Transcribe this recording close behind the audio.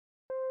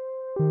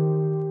Hello,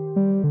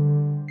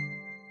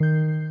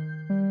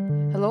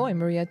 I'm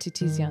Maria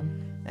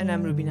Titizian. And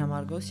I'm Rubina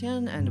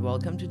Margosian, and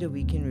welcome to the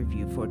Week in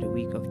Review for the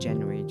week of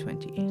January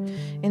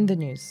 28th. In the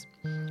news,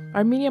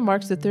 Armenia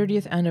marks the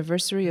 30th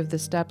anniversary of the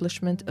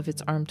establishment of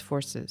its armed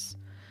forces.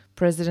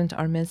 President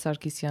Armen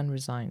Sarkisyan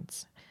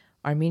resigns.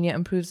 Armenia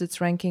improves its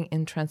ranking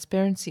in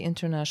Transparency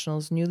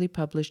International's newly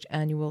published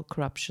annual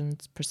Corruption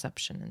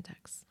Perception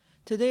Index.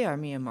 Today,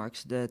 Armenia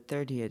marks the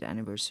 30th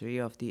anniversary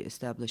of the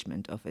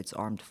establishment of its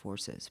armed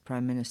forces.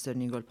 Prime Minister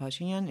Nikol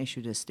Pashinyan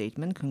issued a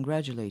statement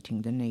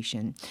congratulating the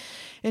nation.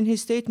 In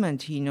his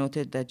statement, he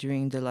noted that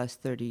during the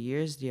last 30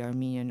 years, the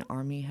Armenian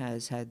army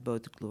has had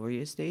both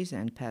glorious days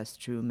and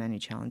passed through many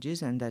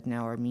challenges, and that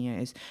now Armenia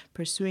is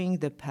pursuing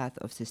the path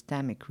of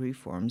systemic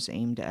reforms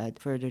aimed at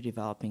further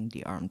developing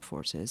the armed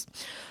forces.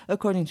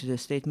 According to the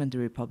statement, the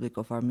Republic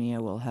of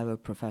Armenia will have a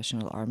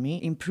professional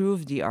army,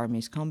 improve the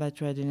army's combat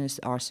readiness,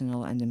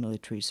 arsenal, and the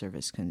military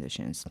service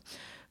conditions.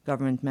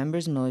 Government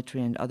members,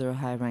 military, and other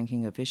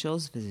high-ranking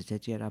officials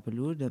visited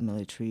Yarabulur, the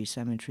military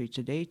cemetery,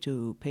 today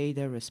to pay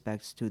their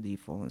respects to the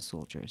fallen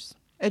soldiers.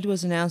 It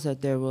was announced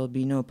that there will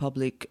be no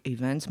public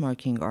events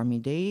marking Army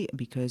Day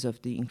because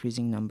of the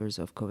increasing numbers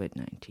of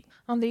COVID-19.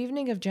 On the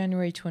evening of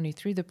January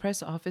 23, the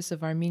press office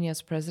of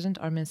Armenia's president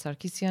Armen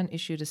Sarkisyan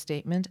issued a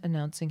statement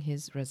announcing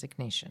his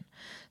resignation.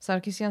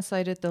 Sarkisyan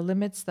cited the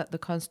limits that the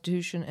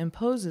constitution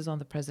imposes on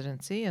the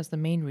presidency as the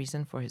main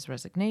reason for his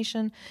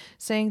resignation,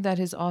 saying that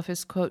his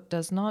office, quote,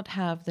 does not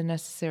have the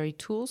necessary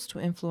tools to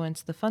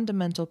influence the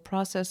fundamental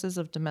processes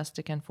of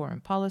domestic and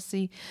foreign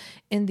policy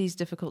in these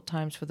difficult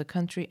times for the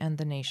country and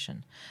the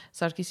nation.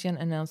 Sarkisyan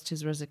announced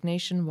his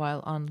resignation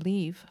while on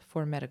leave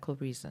for medical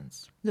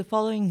reasons. The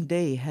following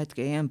day,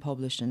 HETK-AM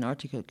published an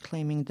article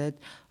claiming that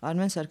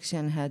Armen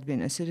Sarkisyan had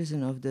been a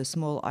citizen of the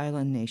small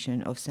island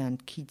nation of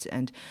St. Kitts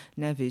and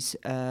Nevis,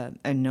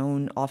 a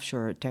known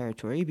offshore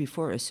territory,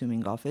 before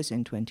assuming office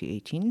in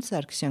 2018.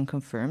 Sarkisyan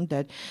confirmed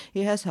that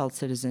he has held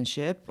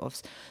citizenship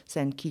of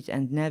St. Kitts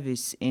and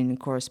Nevis in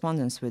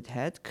correspondence with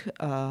HETK,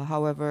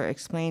 however,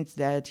 explained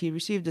that he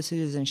received the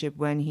citizenship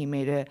when he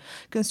made a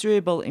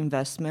considerable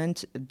investment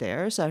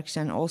there.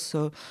 Sarkisyan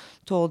also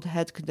told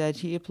HETK that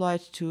he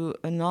applied to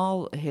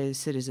annul his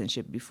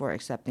citizenship before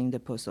accepting the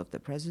post of the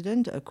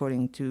president.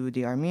 According to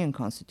the Armenian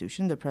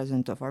constitution, the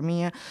president of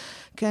Armenia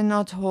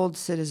cannot hold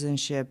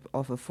citizenship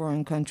of a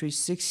foreign country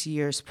 6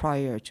 years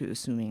prior to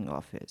assuming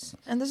office.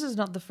 And this is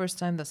not the first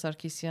time that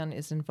Sarkisyan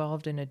is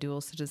involved in a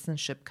dual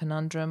citizenship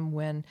conundrum.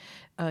 When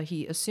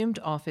he assumed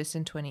office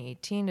in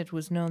 2018, it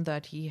was known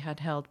that he had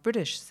held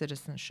British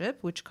citizenship,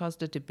 which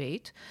caused a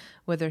debate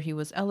whether he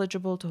was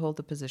eligible to hold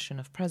the position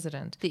of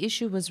president. The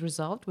issue was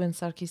resolved when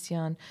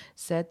Sarkisyan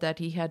said that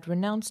he had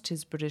renounced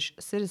his British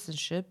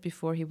citizenship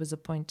before he was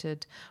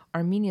appointed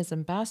Armenia's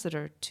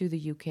ambassador to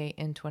the UK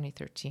in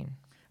 2013.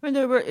 And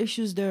there were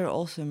issues there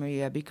also,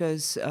 Maria,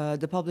 because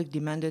the public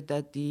demanded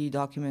that the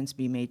documents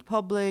be made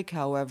public.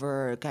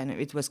 However,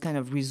 it was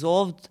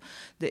resolved,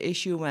 the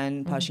issue,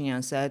 when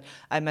Pashinyan said,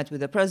 I met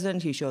with the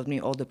president, he showed me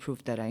all the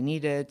proof that I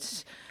needed.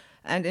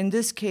 And in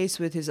this case,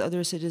 with his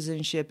other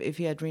citizenship, if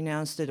he had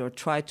renounced it or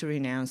tried to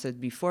renounce it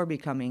before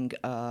becoming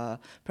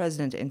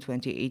president in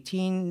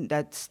 2018,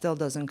 that still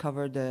doesn't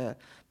cover the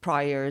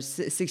prior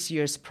 6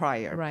 years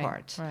prior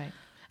part. Right.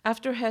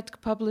 After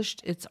HETK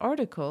published its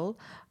article,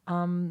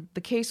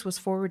 the case was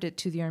forwarded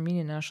to the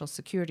Armenian National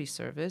Security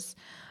Service.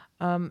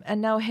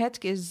 And now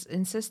HETK is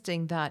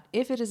insisting that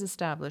if it is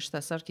established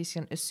that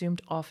Sarkisyan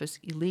assumed office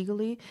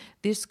illegally,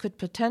 this could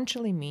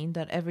potentially mean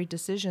that every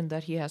decision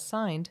that he has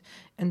signed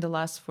in the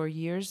last 4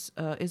 years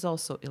is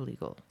also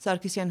illegal.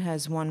 Sarkisyan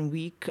has 1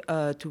 week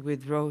to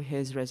withdraw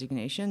his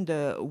resignation.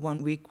 The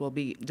 1 week will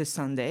be this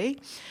Sunday.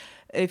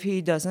 If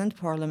he doesn't,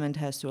 Parliament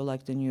has to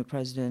elect a new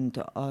president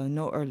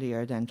no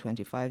earlier than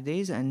 25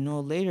 days and no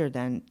later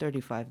than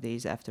 35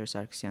 days after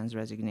Sarkisyan's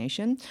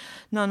resignation.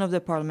 None of the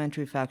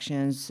parliamentary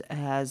factions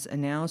has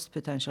announced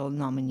potential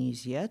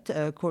nominees yet.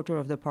 A quarter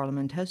of the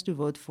parliament has to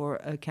vote for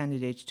a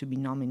candidate to be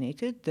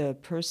nominated. The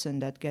person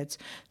that gets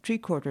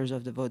 3/4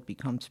 of the vote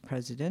becomes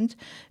president.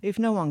 If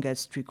no one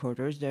gets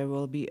 3/4, there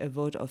will be a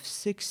vote of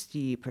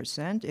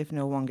 60%. If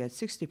no one gets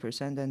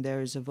 60%, then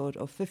there is a vote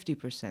of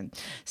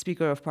 50%.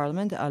 Speaker of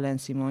Parliament, Alen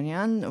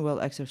Simonyan, will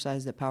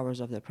exercise the powers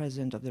of the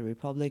President of the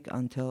Republic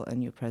until a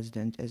new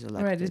president is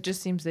elected. Right, it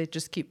just seems they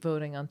just keep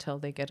voting until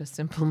they get a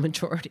simple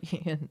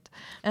majority.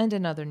 And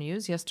in other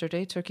news,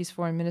 yesterday, Turkey's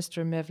Foreign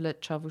Minister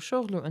Mevlut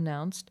Çavuşoğlu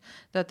announced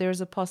that there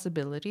is a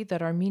possibility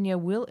that Armenia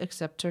will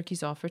accept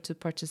Turkey's offer to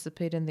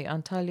participate in the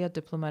Antalya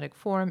Diplomatic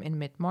Forum in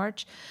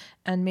mid-March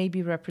and may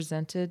be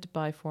represented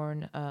by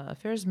Foreign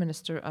Affairs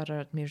Minister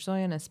Ararat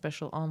Mirzoyan and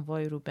Special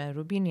Envoy Ruben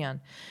Rubinian.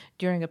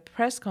 During a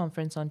press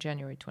conference on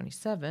January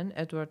 27,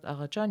 Eduard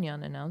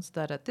Ağacanyan announced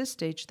that at this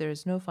stage there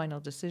is no final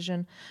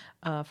decision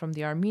from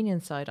the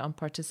Armenian side on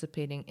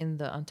participating in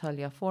the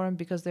Antalya Forum,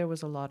 because there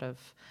was a lot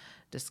of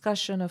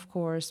discussion, of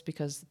course,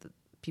 because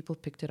people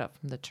picked it up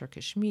from the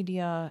Turkish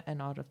media,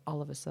 and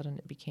all of a sudden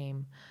it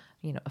became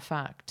a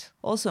fact.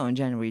 Also on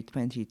January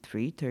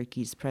 23,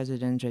 Turkey's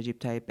President Recep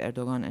Tayyip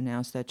Erdogan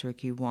announced that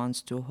Turkey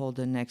wants to hold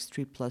the next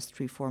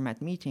 3+3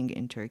 format meeting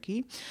in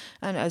Turkey.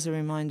 And as a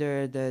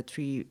reminder, the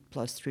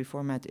 3+3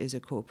 format is a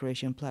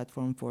cooperation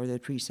platform for the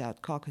three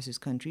South Caucasus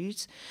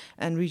countries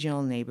and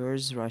regional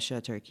neighbors,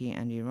 Russia, Turkey,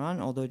 and Iran,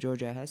 although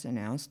Georgia has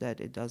announced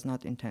that it does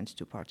not intend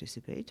to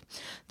participate.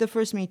 The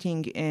first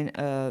meeting in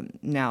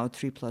now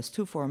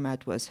 3+2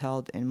 format was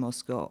held in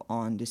Moscow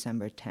on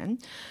December 10.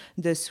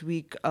 This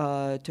week,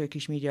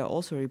 Turkish media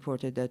also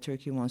reported that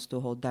Turkey wants to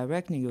hold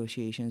direct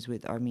negotiations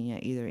with Armenia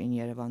either in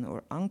Yerevan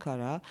or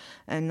Ankara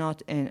and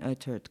not in a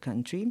third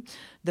country.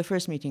 The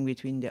first meeting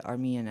between the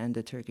Armenian and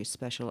the Turkish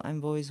special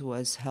envoys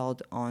was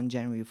held on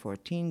January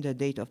 14. The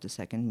date of the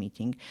second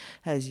meeting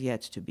has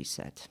yet to be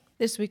set.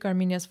 This week,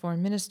 Armenia's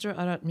Foreign Minister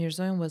Arat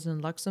Mirzoyan was in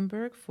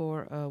Luxembourg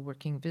for a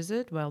working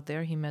visit. While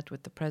there, he met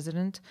with the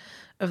President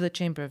of the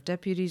Chamber of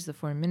Deputies, the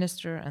Foreign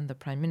Minister, and the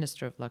Prime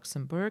Minister of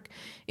Luxembourg.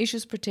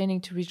 Issues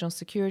pertaining to regional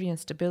security and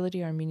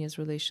stability, Armenia's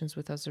relations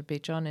with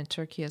Azerbaijan and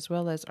Turkey, as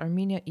well as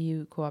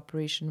Armenia-EU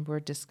cooperation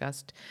were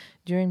discussed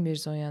during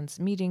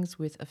Mirzoyan's meetings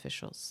with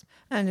officials.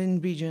 And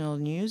in regional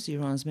news,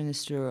 Iran's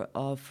Minister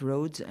of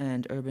Roads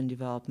and Urban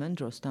Development,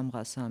 Rostam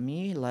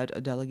Ghassami, led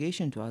a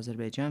delegation to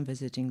Azerbaijan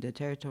visiting the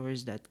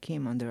territories that came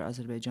under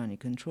Azerbaijani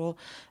control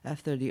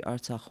after the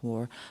Artsakh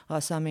War.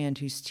 Ghassami and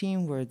his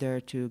team were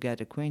there to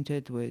get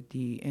acquainted with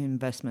the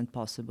investment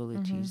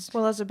possibilities.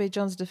 Well,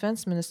 Azerbaijan's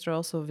defense minister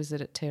also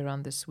visited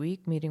Tehran this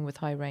week, meeting with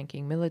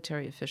high-ranking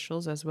military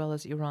officials as well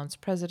as Iran's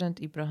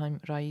President Ibrahim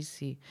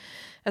Raisi.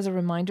 As a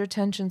reminder,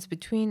 tensions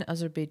between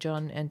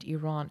Azerbaijan and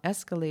Iran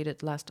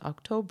escalated last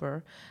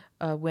October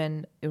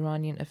when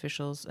Iranian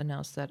officials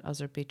announced that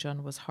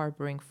Azerbaijan was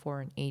harboring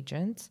foreign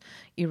agents.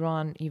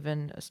 Iran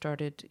even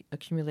started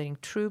accumulating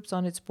troops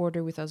on its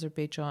border with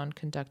Azerbaijan,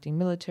 conducting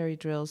military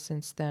drills.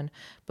 Since then,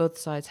 both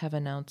sides have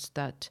announced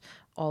that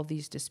all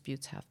these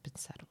disputes have been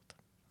settled.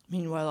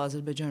 Meanwhile,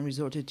 Azerbaijan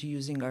resorted to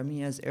using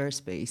Armenia's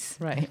airspace.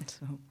 Right.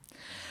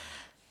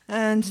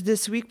 And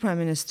this week, Prime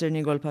Minister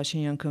Nikol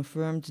Pashinyan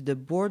confirmed the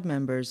board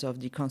members of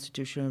the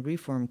Constitutional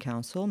Reform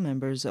Council,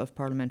 members of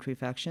parliamentary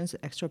factions,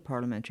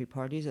 extra-parliamentary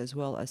parties, as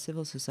well as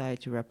civil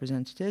society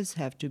representatives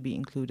have to be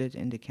included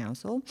in the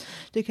council.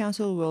 The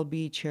council will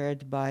be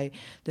chaired by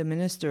the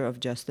Minister of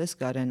Justice,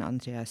 Garen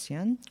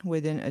Andreasyan.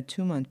 Within a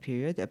 2-month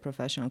period, a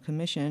professional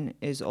commission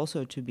is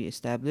also to be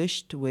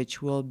established, which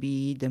will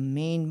be the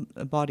main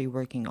body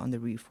working on the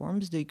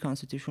reforms. The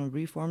Constitutional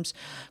Reforms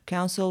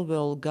Council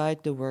will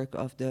guide the work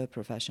of the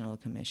professional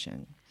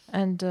commission.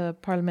 And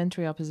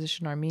parliamentary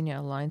opposition Armenia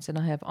Alliance and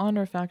I Have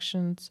Honor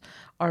factions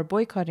are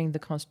boycotting the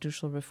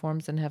constitutional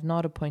reforms and have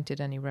not appointed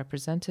any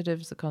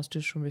representatives. The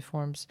constitutional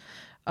reforms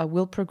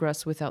will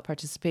progress without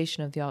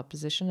participation of the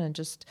opposition. And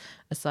just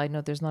a side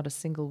note, there's not a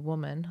single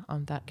woman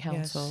on that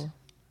council.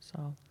 Yes.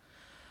 So,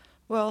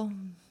 well,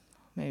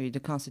 maybe the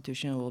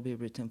constitution will be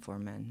written for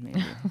men,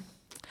 maybe.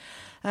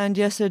 And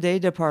yesterday,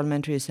 the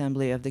Parliamentary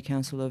Assembly of the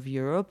Council of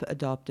Europe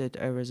adopted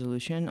a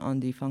resolution on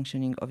the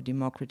functioning of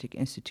democratic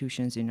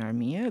institutions in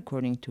Armenia,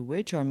 according to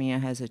which Armenia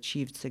has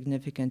achieved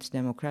significant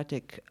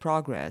democratic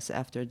progress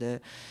after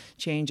the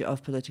change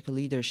of political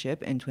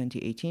leadership in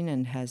 2018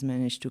 and has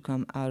managed to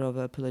come out of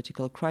a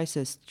political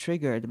crisis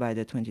triggered by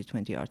the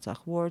 2020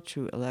 Artsakh War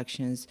through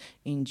elections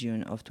in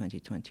June of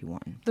 2021.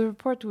 The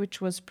report,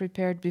 which was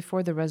prepared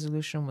before the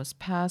resolution was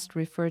passed,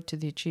 referred to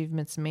the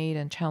achievements made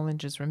and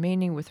challenges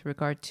remaining with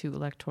regard to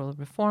electoral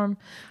reform,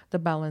 the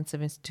balance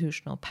of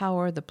institutional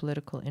power, the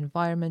political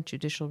environment,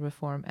 judicial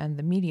reform, and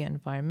the media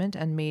environment,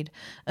 and made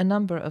a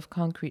number of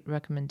concrete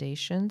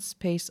recommendations.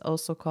 PACE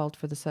also called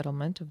for the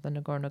settlement of the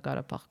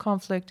Nagorno-Karabakh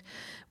conflict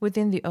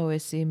within the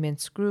OSCE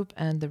Minsk group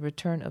and the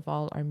return of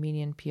all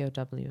Armenian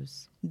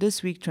POWs.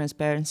 This week,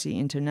 Transparency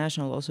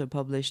International also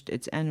published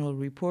its annual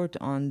report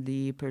on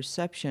the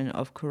perception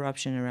of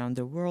corruption around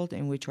the world,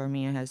 in which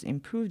Armenia has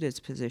improved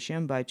its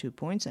position by 2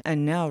 points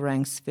and now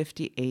ranks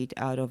 58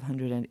 out of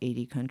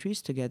 180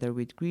 countries, together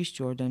with Greece,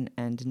 Jordan,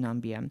 and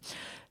Namibia.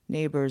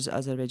 Neighbors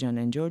Azerbaijan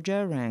and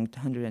Georgia ranked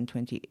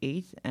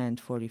 128th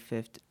and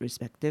 45th,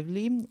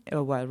 respectively,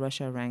 while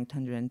Russia ranked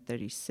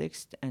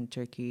 136th and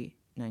Turkey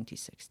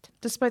 96th.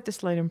 Despite the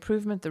slight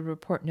improvement, the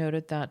report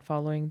noted that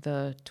following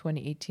the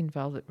 2018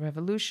 Velvet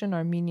Revolution,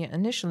 Armenia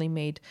initially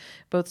made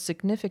both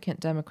significant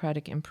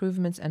democratic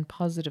improvements and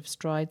positive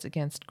strides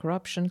against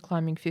corruption,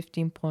 climbing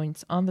 15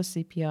 points on the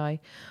CPI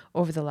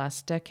over the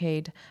last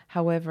decade.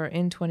 However,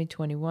 in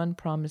 2021,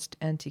 promised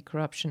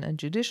anti-corruption and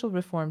judicial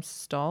reforms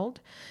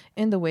stalled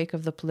in the wake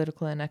of the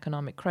political and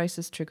economic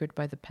crisis triggered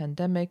by the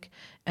pandemic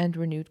and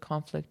renewed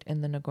conflict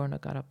in the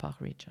Nagorno-Karabakh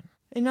region.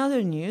 In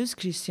other news,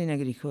 Kristina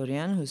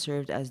Grigoryan, who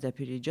served as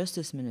Deputy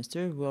Justice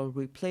Minister, will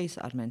replace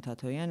Armen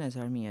Tatoyan as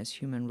Armenia's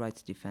human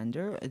rights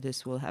defender.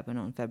 This will happen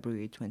on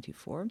February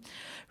 24.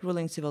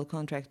 Ruling Civil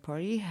Contract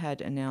Party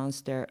had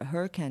announced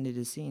her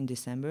candidacy in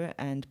December,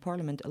 and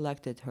Parliament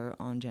elected her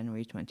on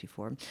January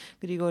 24.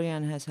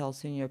 Grigoryan has held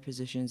senior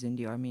positions in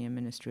the Armenian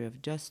Ministry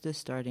of Justice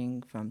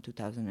starting from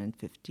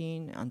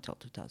 2015 until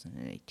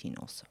 2018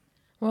 also.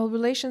 Well,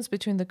 relations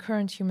between the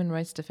current human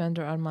rights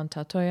defender Arman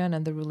Tatoyan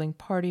and the ruling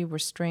party were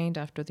strained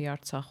after the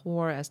Artsakh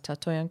war, as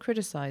Tatoyan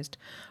criticized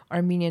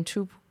Armenian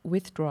troop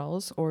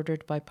withdrawals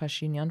ordered by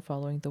Pashinyan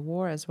following the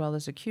war, as well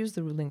as accused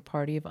the ruling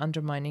party of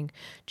undermining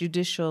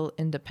judicial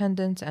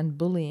independence and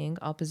bullying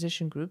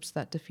opposition groups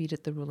that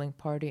defeated the ruling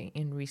party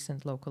in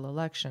recent local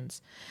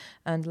elections.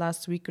 And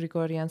last week,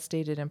 Grigoryan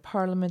stated in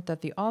Parliament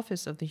that the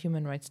office of the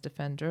human rights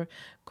defender,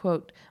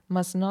 quote,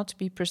 must not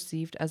be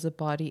perceived as a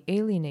body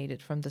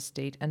alienated from the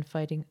state and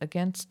fighting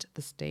against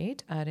the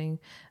state, adding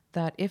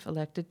that if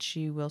elected,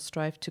 she will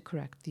strive to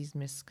correct these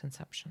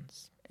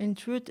misconceptions. In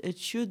truth, it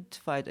should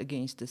fight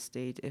against the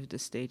state if the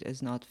state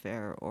is not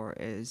fair or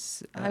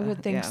is... I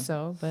would think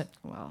so, but...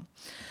 Well...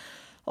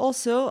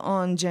 Also,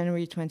 on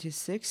January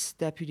 26,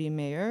 Deputy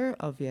Mayor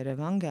of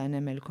Yerevan,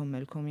 Gane Melkom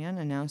Melkomian,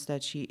 announced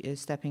that she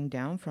is stepping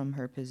down from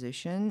her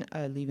position,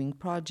 leaving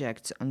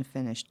projects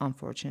unfinished,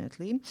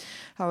 unfortunately.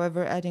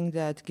 However, adding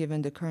that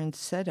given the current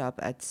setup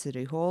at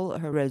City Hall,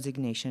 her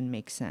resignation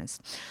makes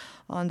sense.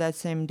 On that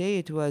same day,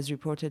 it was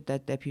reported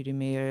that Deputy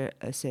Mayor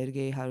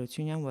Sergei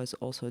Harutyunyan was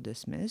also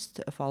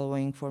dismissed.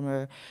 Following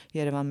former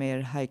Yerevan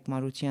Mayor Haik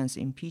Marutyan's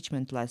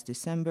impeachment last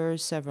December,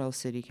 several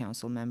city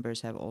council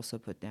members have also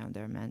put down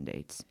their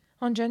mandates.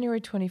 On January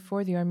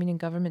 24, the Armenian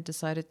government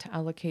decided to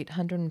allocate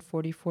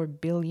 144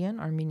 billion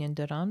Armenian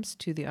dirhams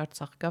to the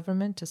Artsakh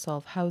government to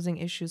solve housing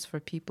issues for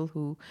people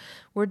who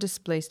were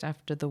displaced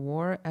after the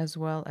war, as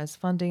well as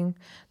funding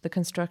the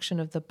construction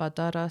of the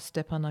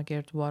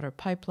Badara-Stepanakert water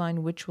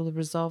pipeline, which will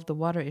resolve the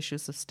water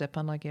issues of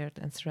Stepanakert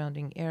and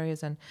surrounding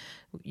areas. And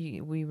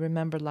we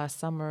remember last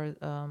summer,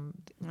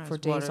 for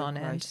days on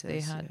end,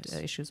 they had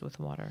issues with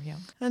water. Yeah.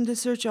 And the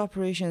search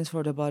operations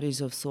for the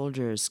bodies of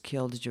soldiers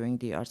killed during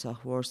the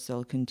Artsakh war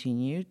still continue.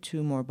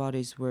 2 more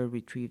bodies were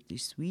retrieved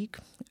this week.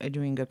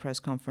 During a press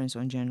conference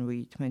on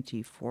January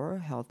 24,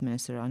 Health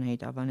Minister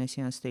Anahit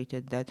Avanesyan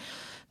stated that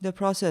the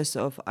process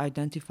of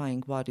identifying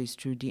bodies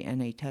through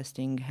DNA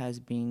testing has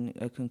been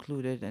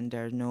concluded and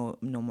there are no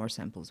more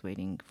samples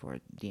waiting for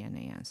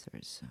DNA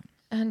answers.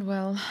 And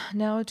well,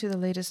 now to the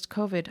latest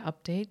COVID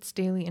updates.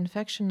 Daily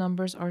infection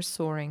numbers are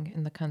soaring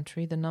in the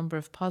country. The number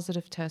of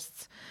positive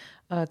tests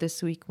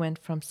this week went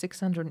from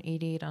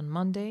 688 on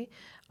Monday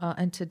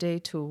and today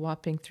to a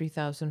whopping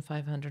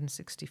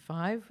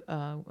 3,565.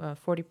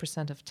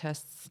 40% of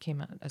tests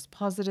came out as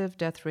positive.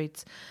 Death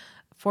rates,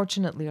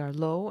 fortunately, are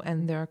low,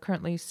 and there are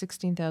currently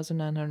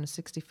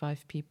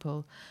 16,965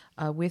 people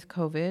with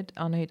COVID.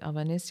 Anahit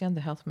Avanesyan,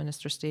 the health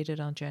minister, stated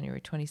on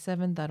January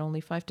 27 that only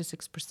 5 to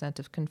 6%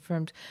 of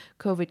confirmed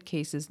COVID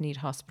cases need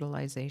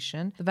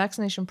hospitalization. The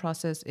vaccination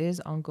process is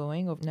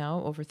ongoing.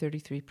 Now, over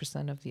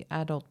 33% of the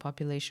adult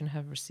population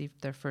have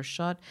received their first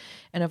shot,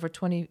 and over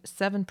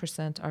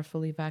 27% are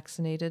fully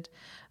vaccinated.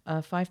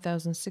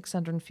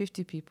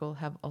 5,650 people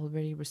have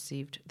already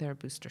received their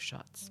booster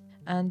shots.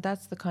 And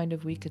that's the kind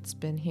of week it's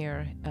been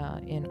here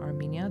in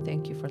Armenia.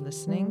 Thank you for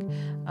listening.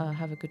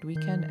 Have a good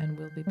weekend, and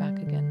we'll be back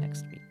again next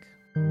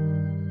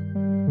week.